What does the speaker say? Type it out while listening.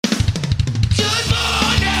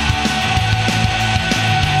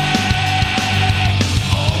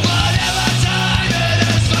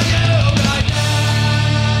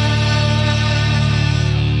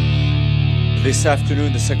This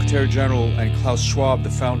afternoon, the Secretary General and Klaus Schwab, the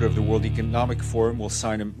founder of the World Economic Forum,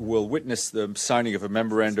 will witness the signing of a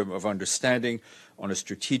memorandum of understanding on a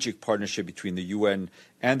strategic partnership between the UN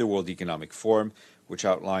and the World Economic Forum, which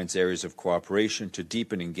outlines areas of cooperation to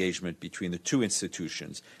deepen engagement between the two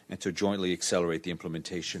institutions and to jointly accelerate the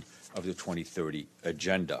implementation of the 2030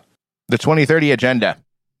 Agenda. The 2030 Agenda.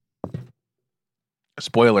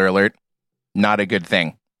 Spoiler alert, not a good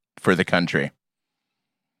thing for the country.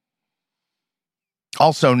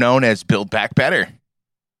 Also known as Build Back Better.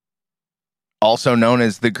 Also known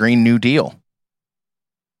as the Green New Deal.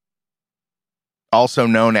 Also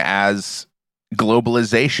known as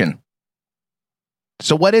globalization.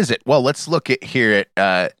 So what is it? Well, let's look at here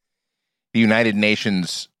at the United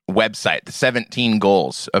Nations website, the 17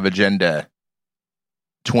 goals of Agenda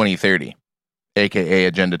 2030, aka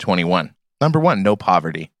Agenda 21. Number 1, no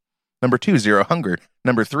poverty. Number 2, zero hunger.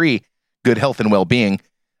 Number 3, good health and well-being.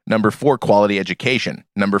 Number 4, quality education.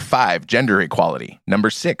 Number 5, gender equality. Number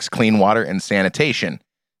 6, clean water and sanitation.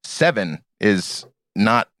 7 is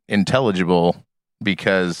not intelligible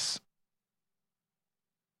because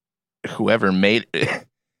whoever made it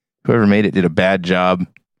did a bad job.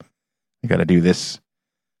 I got to do this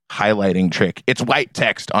highlighting trick. It's white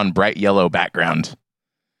text on bright yellow background.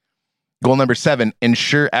 Goal number 7,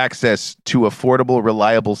 ensure access to affordable,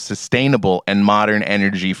 reliable, sustainable, and modern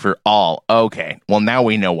energy for all. Okay, well, now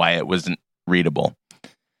we know why it wasn't readable.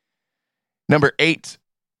 Number 8,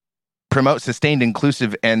 promote sustained,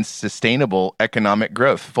 inclusive, and sustainable economic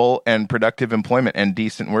growth, full and productive employment, and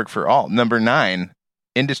decent work for all. Number 9,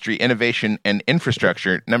 industry, innovation, and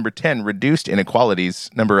infrastructure. Number 10, reduced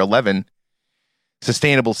inequalities. Number 11,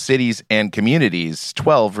 sustainable cities and communities.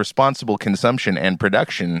 12, responsible consumption and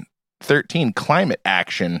production. 13, climate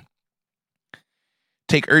action.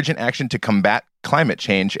 Take urgent action to combat climate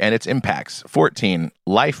change and its impacts. 14,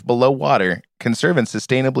 life below water. Conserve and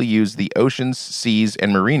sustainably use the oceans, seas,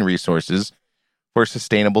 and marine resources for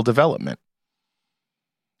sustainable development.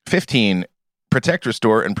 15, protect,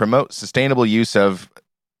 restore, and promote sustainable use of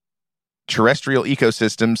terrestrial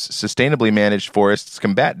ecosystems, sustainably managed forests,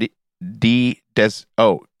 combat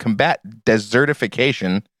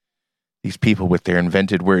desertification. These people with their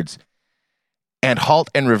invented words. And halt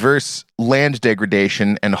and reverse land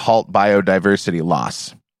degradation and halt biodiversity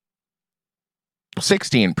loss.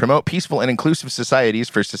 16, promote peaceful and inclusive societies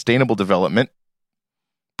for sustainable development,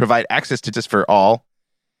 provide access to justice for all,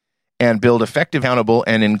 and build effective, accountable,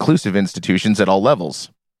 and inclusive institutions at all levels.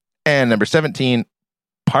 And number 17,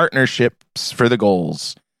 partnerships for the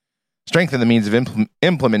goals. Strengthen the means of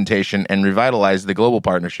implementation and revitalize the global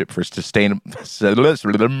partnership for sustainable...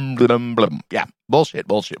 Yeah, bullshit.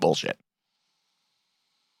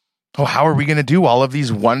 Oh, how are we going to do all of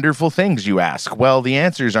these wonderful things, you ask? Well, the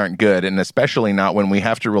answers aren't good, and especially not when we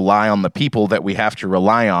have to rely on the people that we have to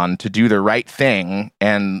rely on to do the right thing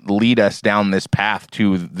and lead us down this path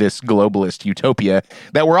to this globalist utopia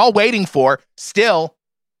that we're all waiting for still.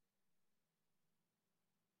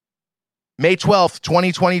 May 12th,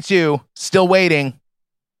 2022, still waiting.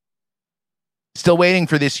 Still waiting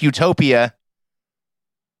for this utopia.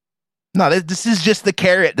 No, this is just the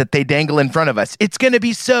carrot that they dangle in front of us. It's going to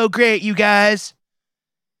be so great, you guys.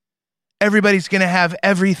 Everybody's going to have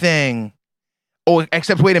everything. Oh,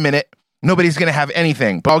 except, wait a minute. Nobody's going to have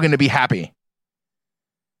anything. We're all going to be happy.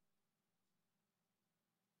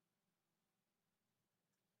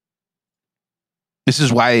 This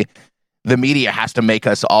is why the media has to make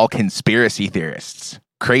us all conspiracy theorists.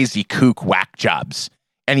 Crazy kook whack jobs.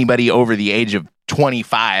 Anybody over the age of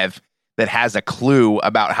 25 that has a clue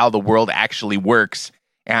about how the world actually works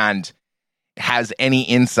and has any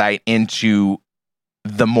insight into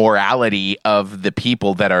the morality of the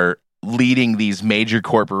people that are leading these major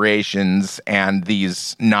corporations and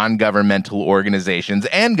these non-governmental organizations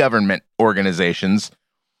and government organizations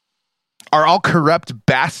are all corrupt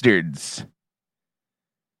bastards.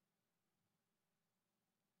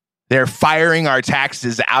 They're firing our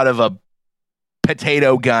taxes out of a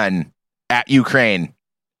potato gun at Ukraine.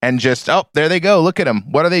 And just, oh, there they go. Look at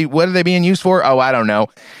them. What are they being used for? Oh, I don't know.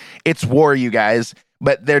 It's war, you guys.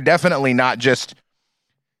 But they're definitely not just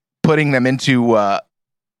putting them into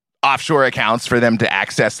offshore accounts for them to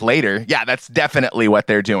access later. Yeah, that's definitely what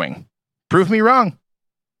they're doing. Prove me wrong.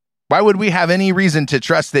 Why would we have any reason to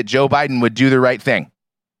trust that Joe Biden would do the right thing?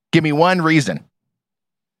 Give me one reason.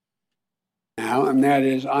 Now, and that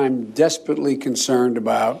is, I'm desperately concerned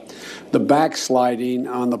about the backsliding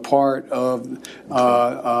on the part of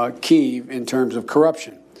Kyiv in terms of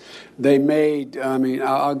corruption. They made,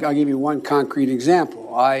 I'll give you one concrete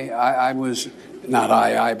example. I was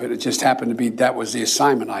but it just happened to be that was the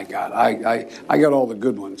assignment I got. I got all the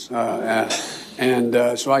good ones,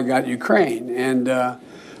 so I got Ukraine, and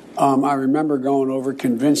I remember going over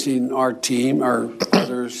convincing our team or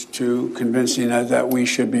others to convincing us that we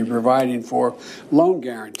should be providing for loan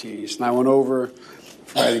guarantees, and I went over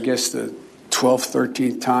for I guess the 12th,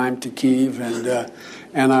 13th time to Kyiv,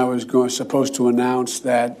 and I was supposed to announce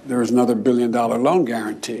that there was another $1 billion loan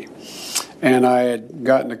guarantee. And I had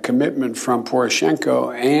gotten a commitment from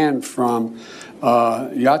Poroshenko and from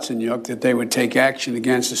Yatsenyuk that they would take action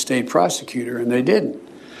against the state prosecutor, and they didn't.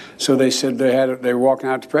 So they said they were walking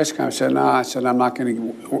out to press conference. I said, no, I said, I'm not going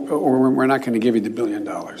to, or we're not going to give you the $1 billion.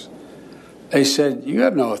 They said, you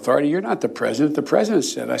have no authority. You're not the president. The president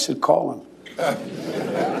said. I said, call him.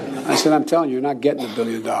 I said, I'm telling you, you're not getting the $1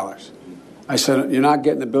 billion. I said, you're not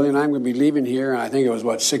getting the $1 billion. I'm going to be leaving here. And I think it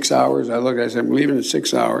was, 6 hours? I said, I'm leaving in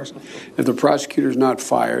 6 hours. If the prosecutor's not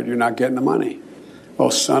fired, you're not getting the money.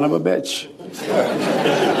 Well, son of a bitch.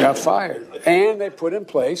 Got fired. And they put in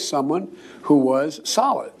place someone who was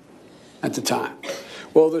solid at the time.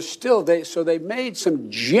 Well, so they made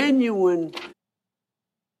some genuine.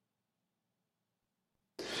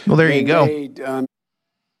 Well, there you go.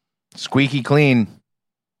 Squeaky clean.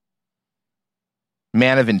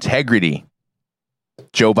 Man of integrity.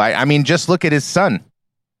 Joe Biden. I mean, just look at his son.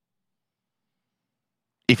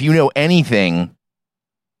 If you know anything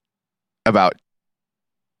about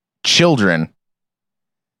children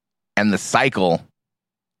and the cycle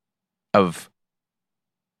of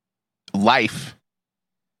life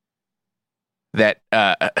that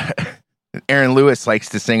Aaron Lewis likes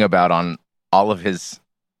to sing about on all of his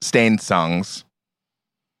Staind songs,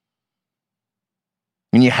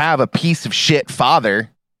 when you have a piece of shit father,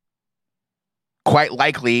 quite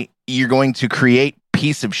likely you're going to create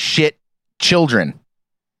piece of shit children.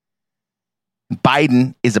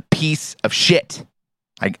 Biden is a piece of shit.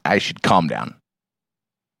 I should calm down.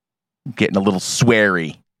 I'm getting a little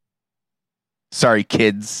sweary. Sorry,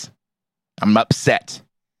 kids. I'm upset.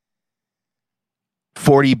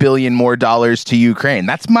 $40 billion more to Ukraine.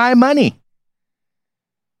 That's my money.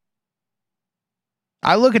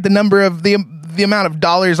 I look at the number of the amount of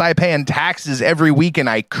dollars I pay in taxes every week and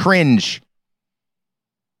I cringe.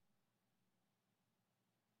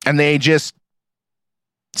 And they just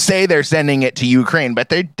say they're sending it to Ukraine, but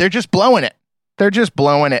they're just blowing it. They're just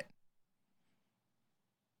blowing it.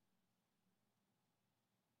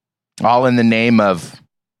 All in the name of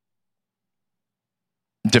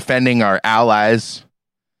defending our allies,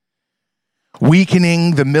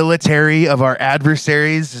 weakening the military of our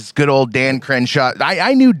adversaries. It's good old Dan Crenshaw.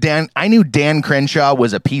 I knew Dan Crenshaw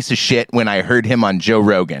was a piece of shit when I heard him on Joe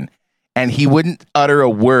Rogan, and he wouldn't utter a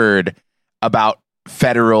word about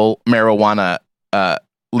federal marijuana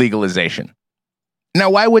legalization. Now,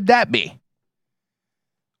 why would that be?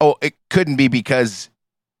 Oh, it couldn't be because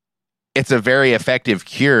it's a very effective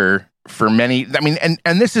cure for many. I mean,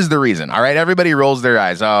 and this is the reason. All right, everybody rolls their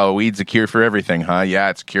eyes. Oh, weed's a cure for everything, huh? Yeah,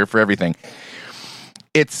 it's a cure for everything.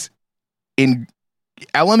 It's in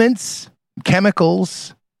elements,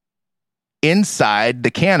 chemicals inside the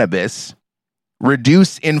cannabis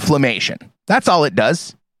reduce inflammation. That's all it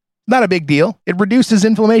does. Not a big deal. It reduces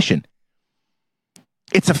inflammation.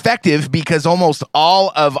 It's effective because almost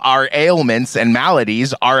all of our ailments and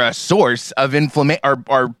maladies are a source of inflammation,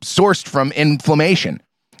 are sourced from inflammation.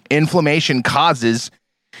 Inflammation causes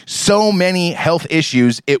so many health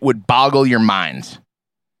issues, it would boggle your mind.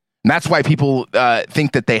 And that's why people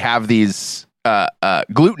think that they have these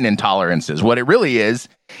gluten intolerances. What it really is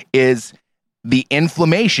the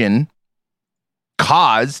inflammation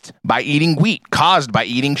caused by eating wheat, caused by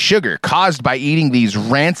eating sugar, caused by eating these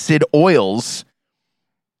rancid oils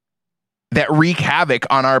that wreak havoc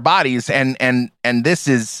on our bodies. And this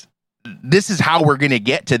is how we're going to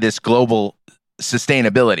get to this global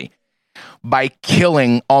sustainability, by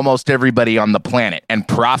killing almost everybody on the planet and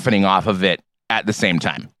profiting off of it at the same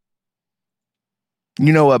time.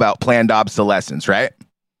 You know about planned obsolescence, right?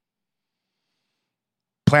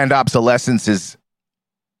 Planned obsolescence is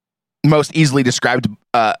most easily described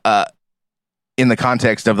in the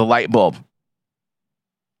context of the light bulb.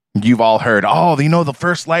 You've all heard, the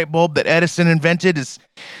first light bulb that Edison invented is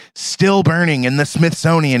still burning in the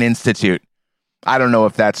Smithsonian Institute. I don't know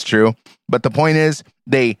if that's true, but the point is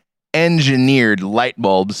they engineered light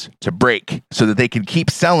bulbs to break so that they could keep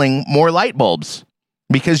selling more light bulbs,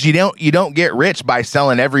 because you don't get rich by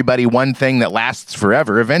selling everybody one thing that lasts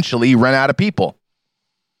forever. Eventually you run out of people.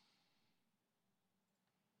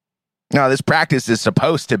 Now, this practice is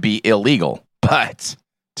supposed to be illegal, but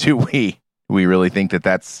do we really think that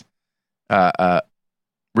that's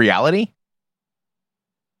reality?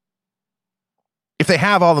 If they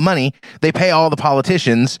have all the money, they pay all the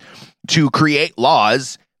politicians to create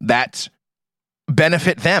laws that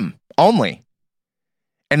benefit them only.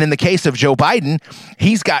 And in the case of Joe Biden,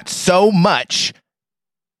 he's got so much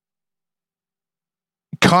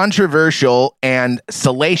controversial and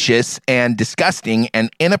salacious and disgusting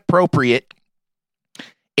and inappropriate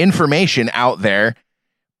information out there,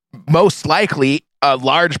 most likely a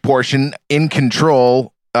large portion in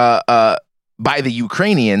control by the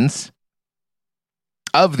Ukrainians,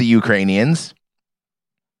 of the Ukrainians,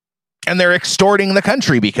 and they're extorting the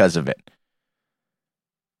country because of it.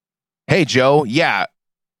 Hey, Joe, yeah,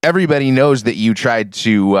 everybody knows that you tried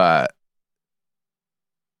to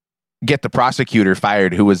get the prosecutor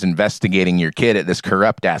fired who was investigating your kid at this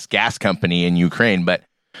corrupt-ass gas company in Ukraine, but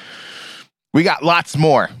we got lots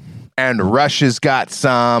more. And Russia's got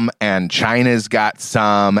some, and China's got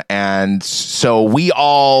some, and so we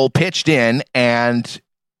all pitched in and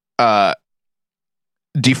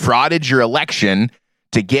defrauded your election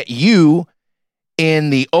to get you in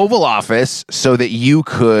the Oval Office so that you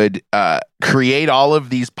could create all of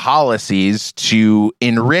these policies to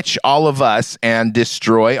enrich all of us and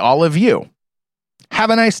destroy all of you. Have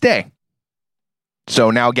a nice day.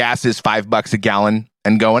 So now gas is $5 a gallon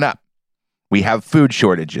and going up. We have food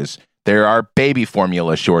shortages. There are baby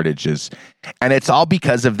formula shortages. And it's all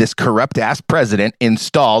because of this corrupt-ass president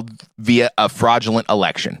installed via a fraudulent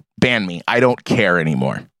election. Ban me. I don't care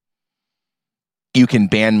anymore. You can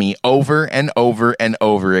ban me over and over and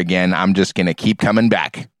over again. I'm just going to keep coming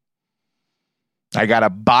back. I got a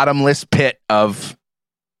bottomless pit of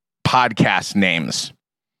podcast names.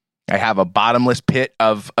 I have a bottomless pit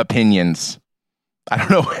of opinions. I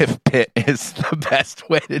don't know if pit is the best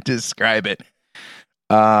way to describe it.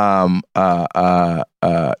 Yeah, I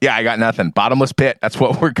got nothing. Bottomless pit. That's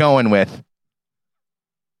what we're going with.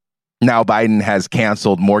 Now Biden has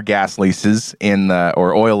canceled more gas leases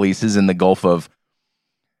or oil leases in the Gulf of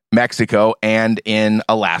Mexico and in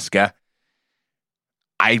Alaska.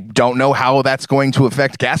 I don't know how that's going to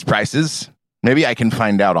affect gas prices. Maybe I can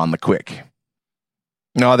find out on the quick.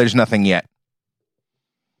 No, there's nothing yet.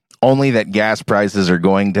 Only that gas prices are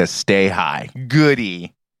going to stay high.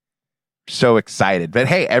 Goody. So excited. But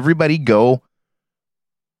hey, everybody go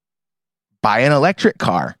buy an electric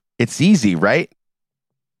car. It's easy, right?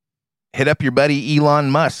 Hit up your buddy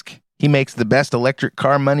Elon Musk. He makes the best electric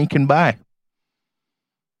car money can buy.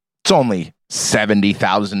 It's only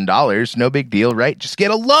 $70,000. No big deal, right? Just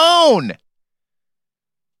get a loan.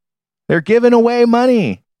 They're giving away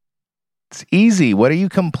money. It's easy. What are you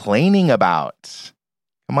complaining about?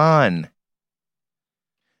 Come on.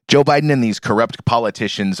 Joe Biden and these corrupt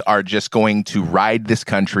politicians are just going to ride this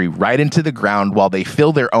country right into the ground while they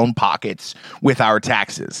fill their own pockets with our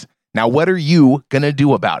taxes. Now, what are you going to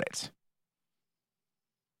do about it?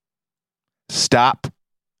 Stop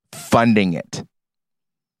funding it.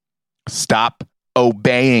 Stop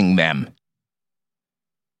obeying them.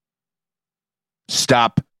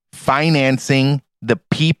 Stop financing the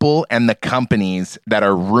people and the companies that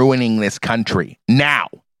are ruining this country now.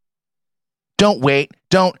 Don't wait.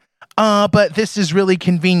 Don't, but this is really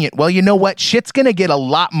convenient. Well, you know what? Shit's going to get a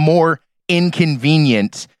lot more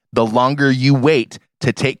inconvenient the longer you wait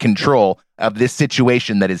to take control of this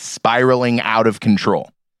situation that is spiraling out of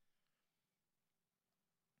control.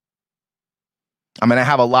 I'm going to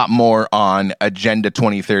have a lot more on Agenda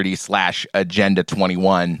 2030 / Agenda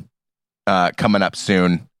 21 coming up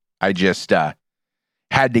soon. I just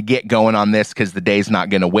had to get going on this because the day's not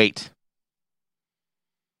going to wait.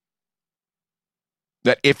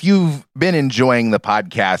 That if you've been enjoying the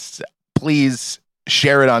podcast, please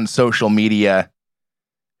share it on social media.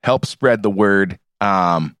 Help spread the word.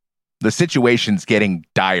 The situation's getting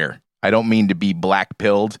dire. I don't mean to be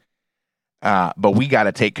black-pilled, but we got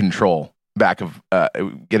to take control got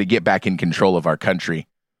to get back in control of our country.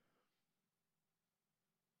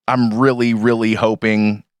 I'm really, really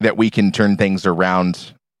hoping that we can turn things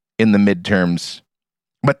around in the midterms.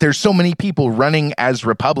 But there's so many people running as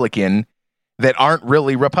Republican that aren't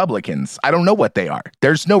really Republicans. I don't know what they are.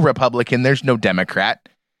 There's no Republican. There's no Democrat.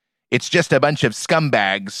 It's just a bunch of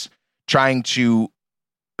scumbags trying to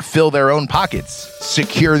fill their own pockets,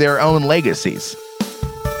 secure their own legacies.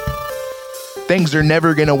 Things are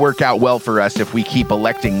never going to work out well for us if we keep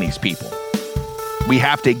electing these people. We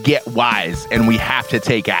have to get wise and we have to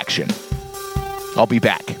take action. I'll be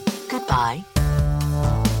back. Goodbye.